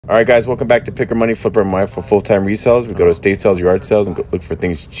All right, guys, welcome back to Picker Money, Flipper Money for full-time resellers. We go to estate sales, yard sales, and go look for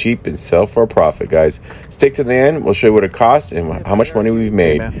things cheap and sell for a profit, guys. Stick to the end. We'll show you what it costs and how much money we've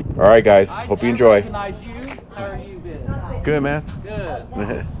made. All right, guys, hope you enjoy. How are you, Ben? Good, man.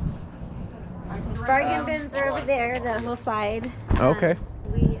 Good. Bargain bins are over there, the whole side. Okay.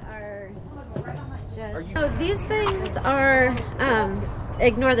 We are just... So these things are,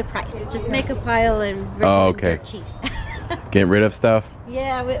 ignore the price. Just make a pile and okay. They're cheap. Getting rid of stuff?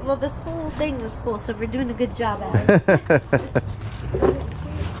 Yeah, well, this whole thing was full, so we're doing a good job at it.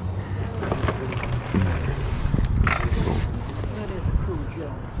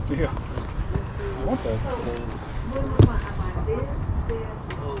 Yeah. I want that.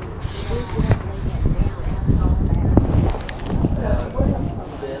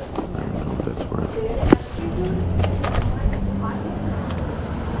 That's worth it.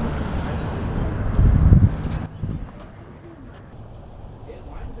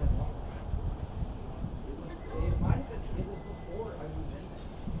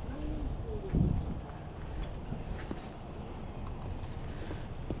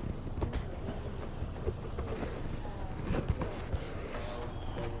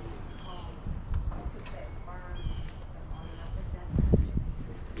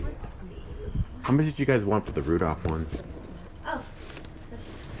 How much did you guys want for the Rudolph one? Oh.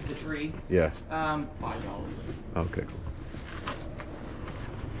 The tree? Yeah. $5. Okay,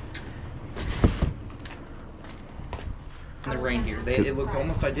 cool. The reindeer. It looks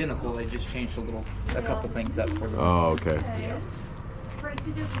almost identical. They just changed a couple things up for them. Oh, okay.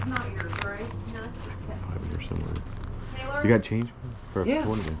 Tracy, this is not yours, right? No, it's Five here somewhere. Taylor? You got change for Yeah.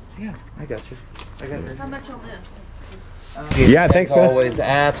 one of these? Yeah, I got you. I got it. How much on this? Yeah, thanks, As man. always,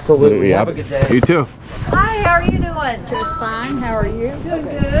 absolutely. Yeah. Have a good day. You too. Hi, how are you doing? Just fine. How are you? Doing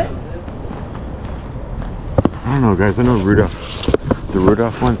good. I don't know, guys. I know the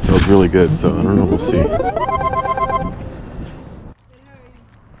Rudolph one sells really good, so I don't know. We'll see.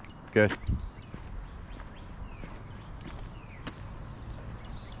 Good.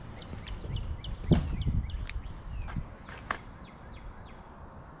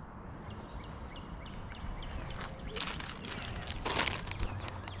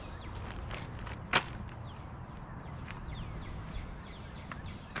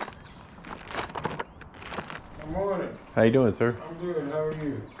 Good morning. How you doing, sir? I'm good. How are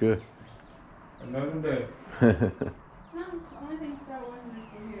you? Good. Another day. Only thing Star Wars is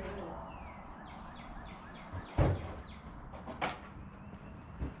still here.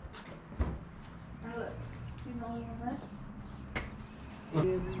 Oh, look. He's the only one left.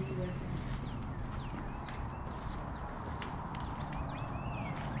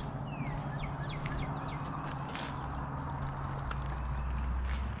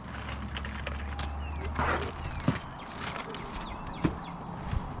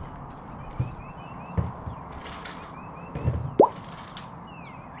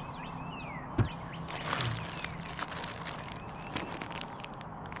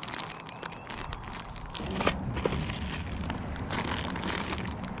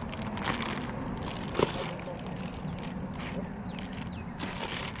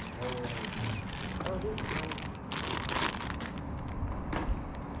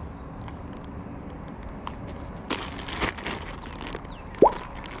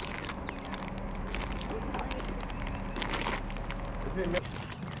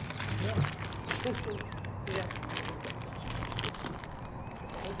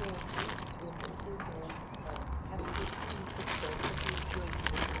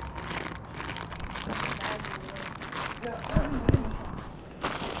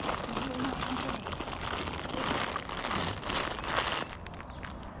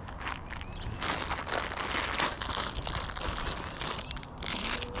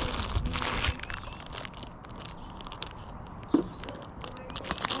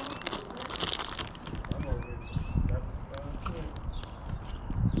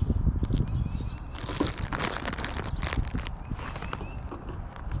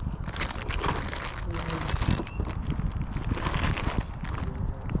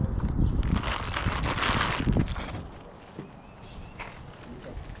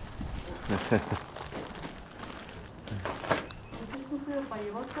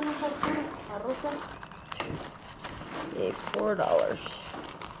 $4.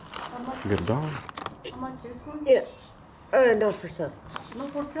 You got a dollar? How much this one? Yeah. No for sale. No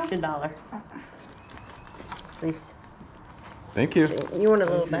for sale? $1. Please. Thank you. You want a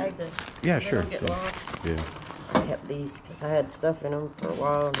little bag that Yeah, they sure. don't get lost? Yeah. I kept these because I had stuff in them for a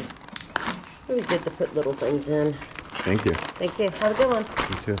while. And it was good to put little things in. Thank you. Thank you. Have a good one.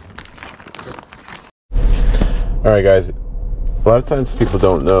 You too. All right, guys. A lot of times people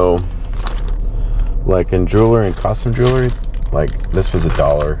don't know, like in jewelry and costume jewelry, like this was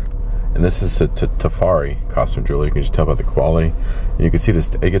 $1, and this is a Tafari costume jewelry. You can just tell by the quality. And you can see this.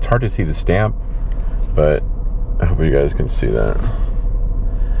 It gets hard to see the stamp, but I hope you guys can see that.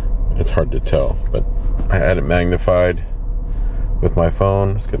 It's hard to tell, but I had it magnified with my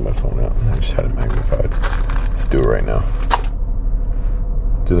phone. Let's get my phone out. I just had it magnified. Let's do it right now.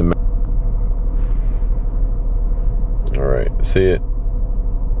 Do the. All right, see it.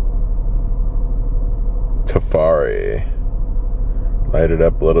 Tafari. Light it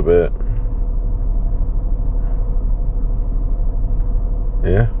up a little bit.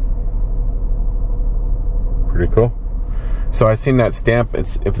 Yeah. Pretty cool. So I seen that stamp.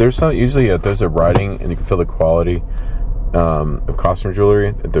 It's if there's some usually there's a writing and you can feel the quality of costume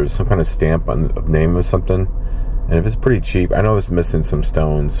jewelry. If there's some kind of stamp on of name of something, and if it's pretty cheap, I know it's missing some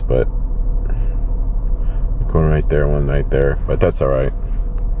stones, but one right there, one right there, but that's all right.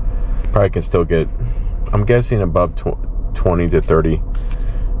 Probably can still get. I'm guessing above 20 to 30.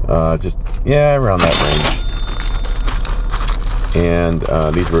 Just yeah, around that range. And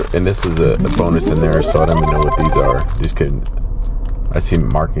these were, and this is a bonus in there, so I don't even know what these are. These could, I see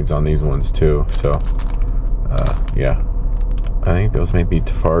markings on these ones too. So yeah, I think those may be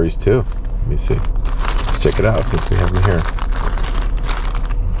Tafaris too. Let me see. Let's check it out since we have them here.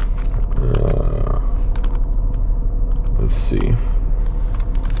 Let's see.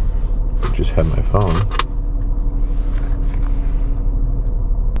 I just had my phone.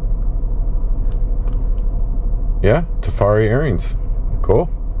 Yeah, Tafari earrings. Cool.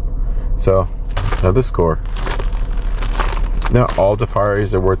 So, another score. Not all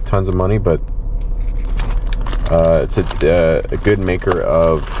Tafaris are worth tons of money, but it's a good maker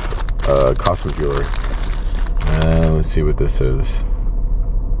of costume jewelry. Let's see what this is.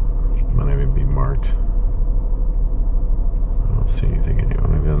 Might even be marked. I don't see anything anywhere.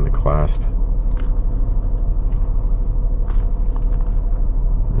 Maybe on the clasp.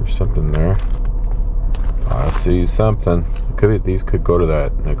 There's something there. I see something. Could be, these could go to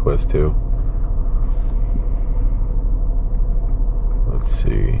that necklace too. Let's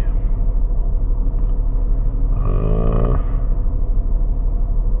see.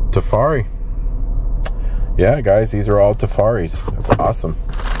 Tafari. Yeah, guys, these are all Tafaris. That's awesome.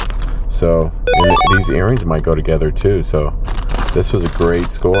 So these earrings might go together too. So this was a great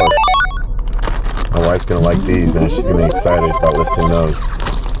score. My wife's gonna like these, man. She's gonna be excited about listing those.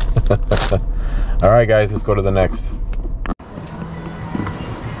 All right, guys, let's go to the next.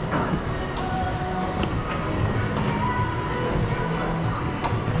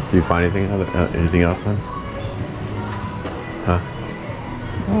 Do you find anything else then? Huh?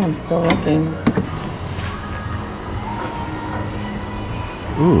 Oh, I'm still looking.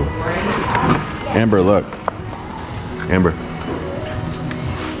 Ooh. Amber, look. Amber.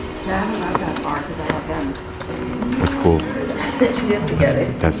 That's cool. You have to get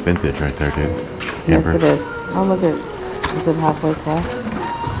it. That's vintage right there, dude. Yes, Amber. it is. Oh, look at. Is it halfway across?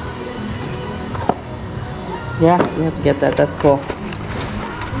 Yeah, you have to get that. That's cool.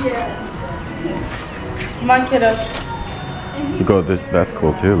 Yeah. Come on, kiddo. Go. That's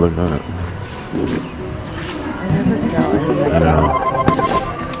cool too. Look at it. I never sell anything. I know.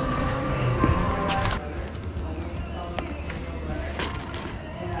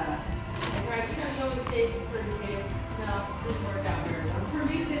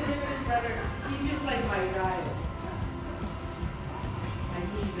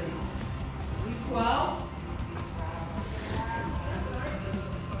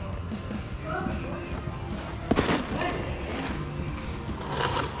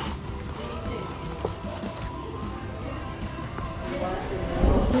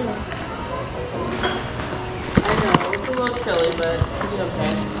 Chilly, but it's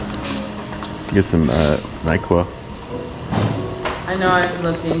okay. Get some NyQuil. I know I was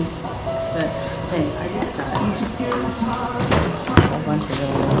looking, but hey, I just got a whole bunch of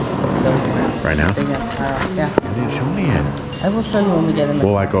those. So Right now? yeah. Dude, show me it. I will show you when we get in the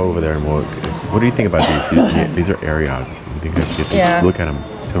Well, I go over there and we'll. What do you think about these? These are Ariats. You think I should get these? Yeah. Look at them.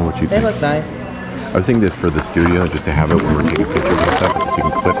 Tell me what you They think. look nice. I was thinking this for the studio, just to have it when we're taking pictures and stuff, so you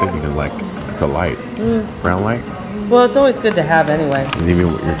can clip it. You can it's a light, brown light. Well, it's always good to have anyway. And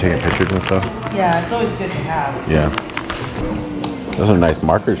even when you're taking pictures and stuff. Yeah, it's always good to have. Yeah. Those are nice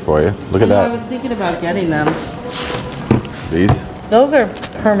markers for you. Look at I that. was thinking about getting them. These. Those are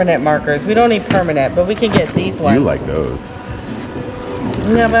permanent markers. We don't need permanent, but we can get these ones. You like those?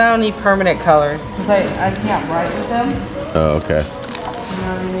 Yeah, but I don't need permanent colors because I can't write with them. Oh, okay. You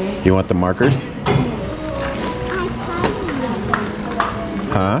know what I mean? You want the markers?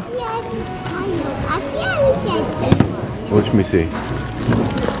 Huh? Let me see.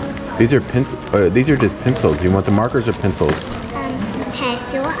 These are pencils. These are just pencils. Do you want the markers or pencils?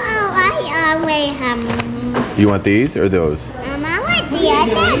 Pencil. Oh, I always have. Do you want these or those? I want the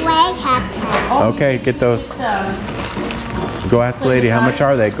other way have. Okay, get those. Go ask the lady how much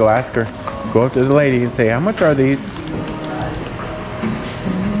are they. Go ask her. Go up to the lady and say how much are these.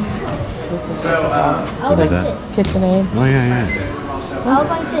 What is that? KitchenAid. Oh yeah, yeah. I'll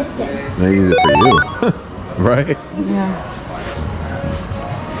buy this then. They use it for you, right? Yeah.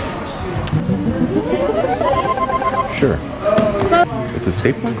 Sure. It's a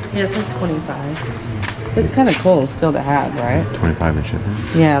stapler? Yeah, it's like 25. It's kind of cool still to have, right? 25 and shipping.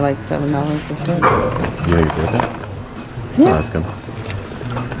 Yeah, like $7 a ship. Yeah, you did that? Yeah. I'll ask him.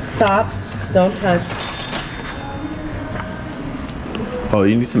 Stop. Don't touch. Oh,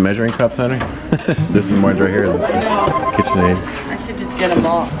 you need some measuring cups, honey? There's some ones right here. KitchenAid. I should just get them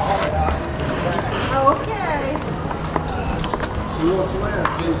all. Okay. See what's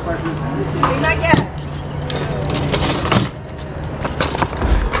left. Be my guest.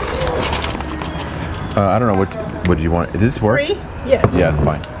 I don't know what do you want? Does this work? 3? Yes. Yeah, it's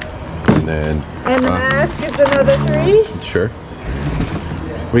fine. And then. And the mask is another 3. Sure.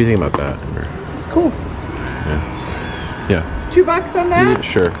 What do you think about that, Amber? It's cool. Yeah. Yeah. $2 on that?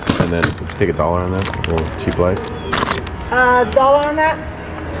 Sure. And then take $1 on that. A little cheap life. $1 on that?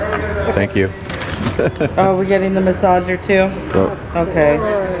 Thank you. Oh, we're getting the massager too? Oh. Okay.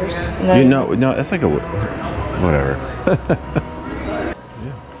 You know, no, that's like a whatever.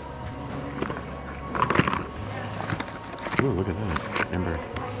 Yeah. Ooh, look at that, Amber.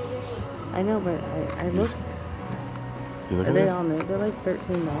 I know, but I looked. You look Are at they it? on there? They're like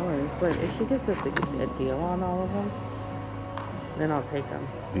 $13. But if she gets us a deal on all of them, then I'll take them.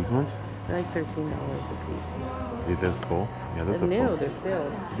 These ones? They're like $13 a piece. Are those full? Yeah, those They're are new. full. They're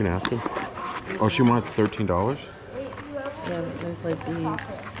sealed. You can ask him. Oh, she wants $13? Yeah, there's like these.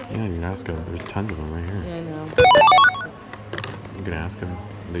 Yeah, you can ask him. There's tons of them right here. Yeah, I know. You can ask him.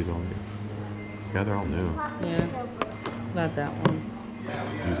 These all new. Yeah, they're all new. Yeah. Not that one.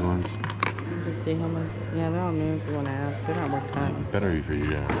 These ones. You can see how much. Yeah, they're all new if you want to ask. They're not worth tons. Better be for you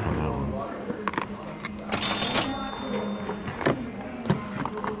to ask on that one.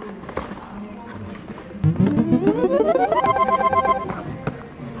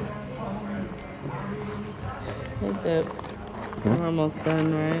 Hey, Dip. We're almost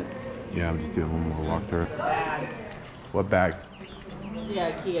done, right? Yeah, I'm just doing one more walkthrough. What bag?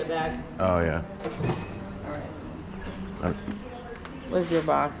 Yeah, Kia bag. Oh, yeah. Where's your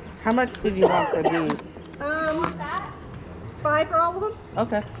box? How much did you want for these? 5 for all of them?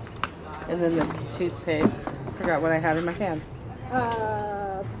 Okay. And then the toothpaste. Forgot what I had in my hand.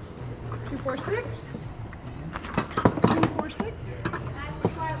 246. 246.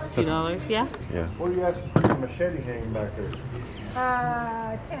 $2, yeah? Yeah. What are you asking for your machete hanging back there?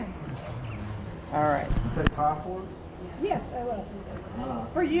 10. All right. You take 5 for it? Yes, I will.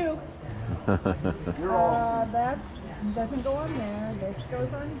 For you. That's doesn't go on there. This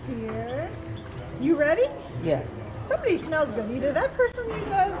goes on here. You ready? Yes. Somebody smells good. Either that perfume you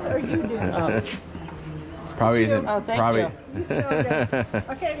does or you do. Oh, Probably isn't. Oh, thank probably. you. You smell good.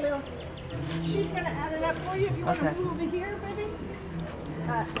 Okay, Lil. She's gonna add it up for you if you want Okay. to move over here, baby.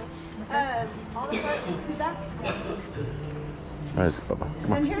 All the way to that. All right, Bubba.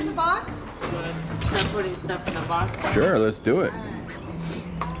 Come And here's a box. start putting stuff in the box. on. Sure, let's do it.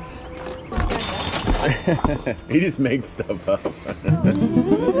 He just makes stuff up. Nah.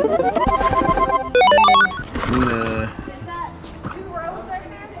 Two rows right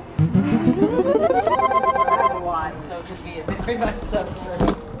there. I have a lot, so it could be very much so.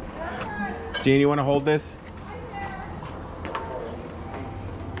 Jean, you want to hold this?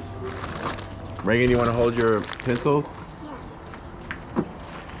 Reagan, you want to hold your pencils?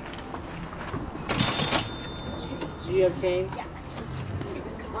 Do you have cane? Yeah.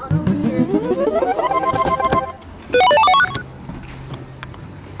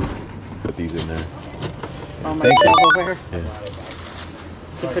 Put these in there. Oh, my Thank you. 12 over here. Yeah.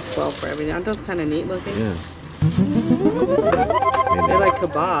 You put 12 for everything. Aren't those kind of neat looking? Yeah. They're like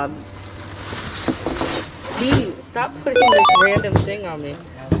kebabs. Dean, stop putting this random thing on me.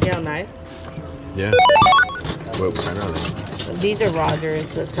 See how nice? Yeah. What kind are they? These are Rogers,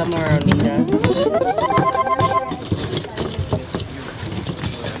 but some are Onita.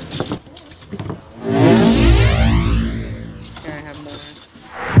 Here, I have more.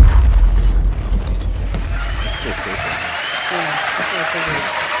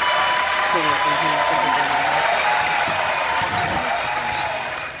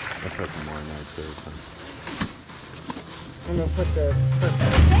 I put some more in there too. So. I'm gonna put the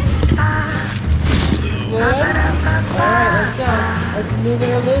Alright, let's go. Let's move it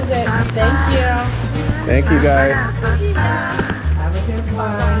or lose it. Thank you. Thank you, guys. Have a good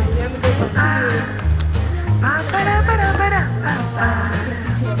one.